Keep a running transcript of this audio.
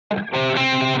Logan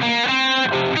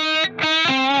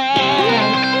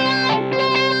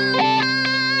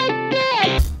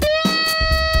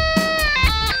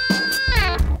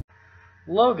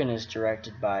is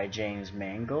directed by James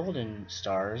Mangold and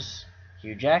stars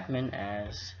Hugh Jackman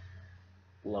as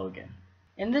Logan.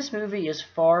 And this movie is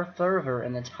far further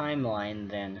in the timeline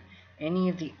than any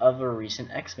of the other recent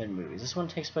X-Men movies. This one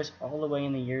takes place all the way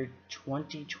in the year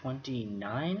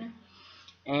 2029,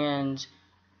 and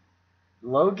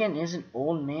Logan is an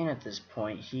old man at this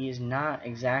point. He is not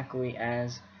exactly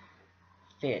as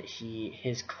fit.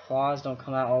 His claws don't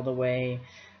come out all the way.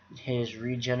 His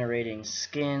regenerating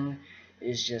skin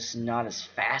is just not as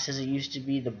fast as it used to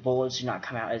be. The bullets do not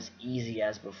come out as easy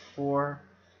as before,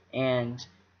 and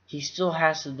he still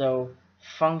has to, though,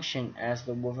 function as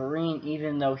the Wolverine,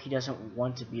 even though he doesn't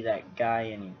want to be that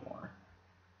guy anymore.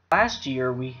 Last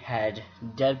year we had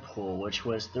Deadpool, which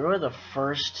was really the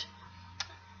first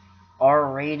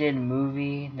R-rated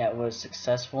movie that was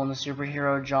successful in the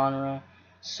superhero genre.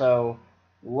 So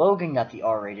Logan got the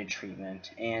R-rated treatment,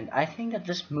 and I think that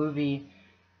this movie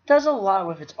does a lot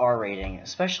with its R rating,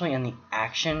 especially in the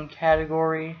action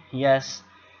category. Yes,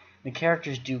 the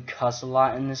characters do cuss a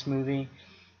lot in this movie,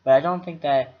 but I don't think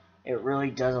that it really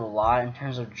does a lot in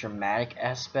terms of dramatic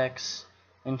aspects,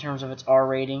 in terms of its R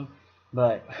rating.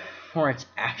 But for its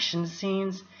action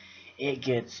scenes, it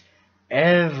gets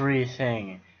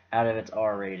everything out of its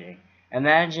R rating.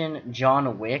 Imagine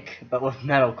John Wick, but with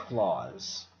metal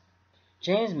claws.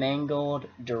 James Mangold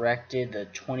directed the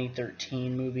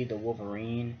 2013 movie The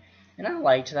Wolverine, and I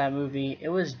liked that movie. It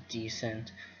was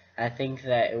decent. I think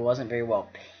that it wasn't very well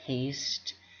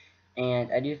paced,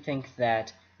 and I do think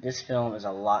that this film is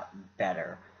a lot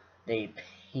better. They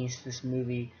paced this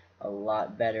movie a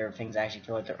lot better. Things actually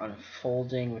feel like they're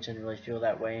unfolding, which didn't really feel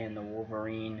that way in The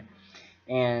Wolverine.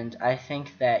 And I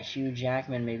think that Hugh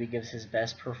Jackman maybe gives his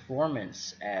best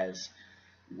performance as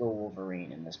the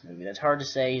Wolverine in this movie. That's hard to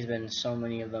say. He's been in so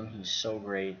many of them. He's so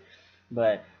great.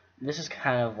 But this is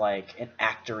kind of like an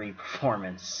actory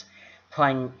performance.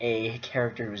 Playing a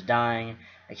character who's dying,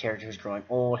 a character who's growing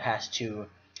old, has to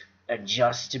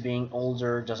adjust to being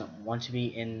older, doesn't want to be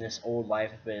in this old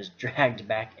life, but is dragged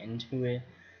back into it.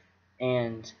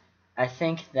 And I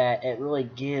think that it really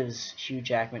gives Hugh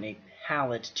Jackman a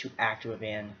palette to act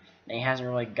within that he hasn't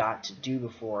really got to do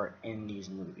before in these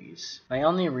movies. My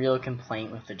only real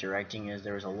complaint with the directing is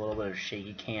there was a little bit of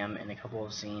shaky cam in a couple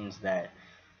of scenes that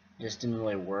just didn't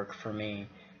really work for me.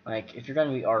 Like, if you're going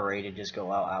to be R-rated, just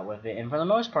go out with it. And for the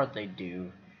most part, they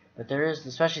do. But there is,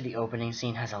 especially the opening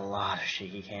scene, has a lot of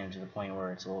shaky cam to the point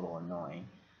where it's a little annoying.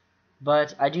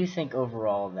 But I do think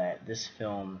overall that this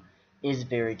film is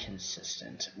very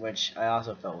consistent, which I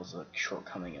also felt was a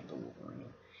shortcoming of the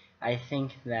Wolverine. I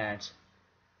think that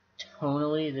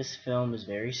tonally this film is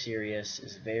very serious,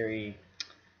 is very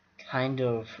kind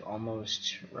of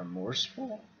almost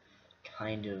remorseful,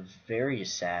 kind of very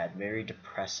sad, very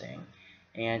depressing.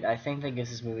 And I think that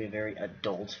gives this movie a very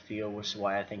adult feel, which is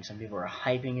why I think some people are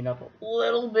hyping it up a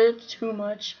little bit too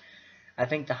much. I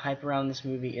think the hype around this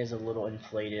movie is a little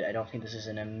inflated. I don't think this is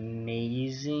an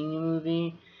amazing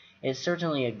movie. It's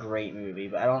certainly a great movie,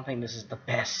 but I don't think this is the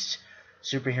best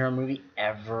superhero movie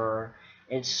ever.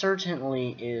 It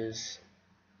certainly is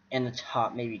in the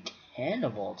top maybe 10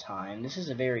 of all time. This is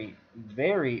a very,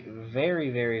 very, very,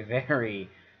 very, very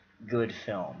good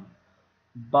film.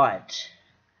 But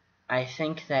I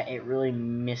think that it really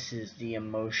misses the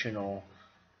emotional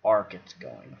arc it's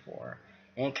going for.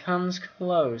 And it comes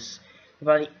close.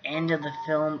 By the end of the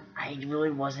film, I really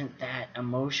wasn't that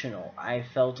emotional. I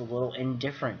felt a little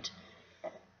indifferent.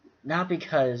 Not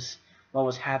because what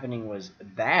was happening was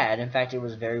bad. In fact, it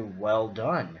was very well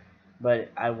done. But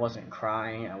I wasn't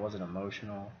crying. I wasn't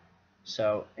emotional.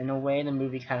 So, in a way, the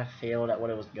movie kind of failed at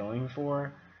what it was going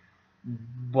for.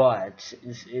 But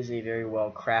this is a very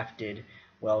well crafted,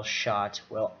 well shot,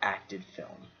 well acted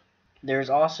film.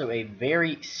 There's also a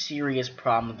very serious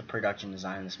problem with the production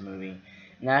design of this movie.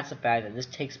 And that's the fact that this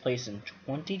takes place in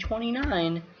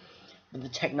 2029, but the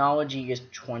technology is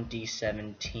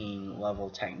 2017 level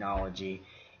technology.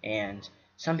 And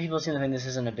some people seem to think this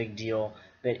isn't a big deal,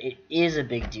 but it is a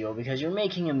big deal because you're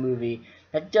making a movie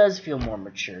that does feel more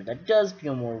mature, that does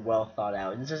feel more well thought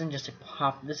out. This isn't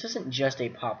just a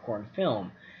popcorn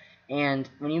film. And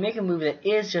when you make a movie that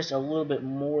is just a little bit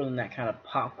more than that kind of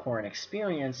popcorn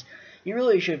experience, you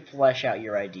really should flesh out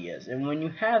your ideas. And when you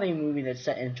have a movie that's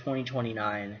set in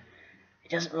 2029,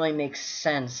 it doesn't really make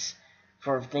sense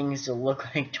for things to look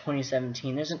like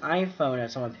 2017. There's an iPhone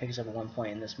that someone picks up at one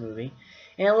point in this movie,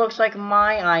 and it looks like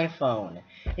my iPhone.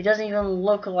 It doesn't even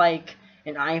look like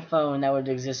an iPhone that would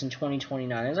exist in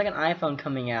 2029. There's like an iPhone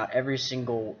coming out every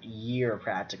single year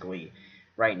practically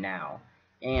right now.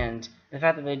 And the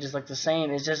fact that they just look the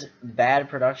same is just bad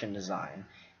production design.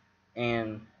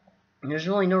 And there's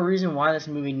really no reason why this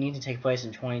movie needs to take place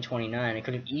in 2029. It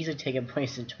could have easily taken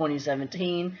place in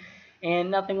 2017,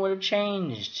 and nothing would have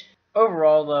changed.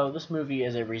 Overall, though, this movie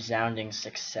is a resounding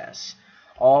success.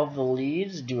 All of the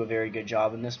leads do a very good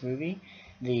job in this movie.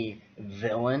 The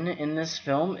villain in this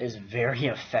film is very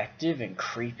effective and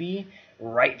creepy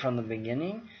right from the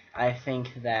beginning. I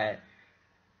think that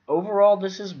overall,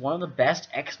 this is one of the best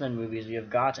X-Men movies we have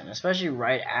gotten, especially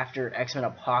right after X-Men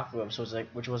Apocalypse,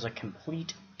 which was a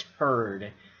complete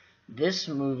turd. This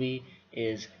movie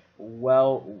is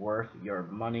well worth your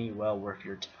money, well worth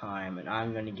your time, and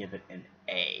I'm going to give it an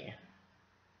A.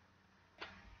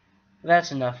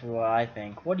 That's enough of what I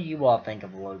think. What do you all think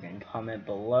of Logan? Comment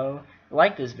below.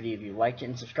 Like this video if you liked it,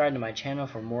 and subscribe to my channel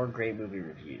for more great movie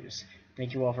reviews.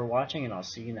 Thank you all for watching, and I'll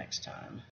see you next time.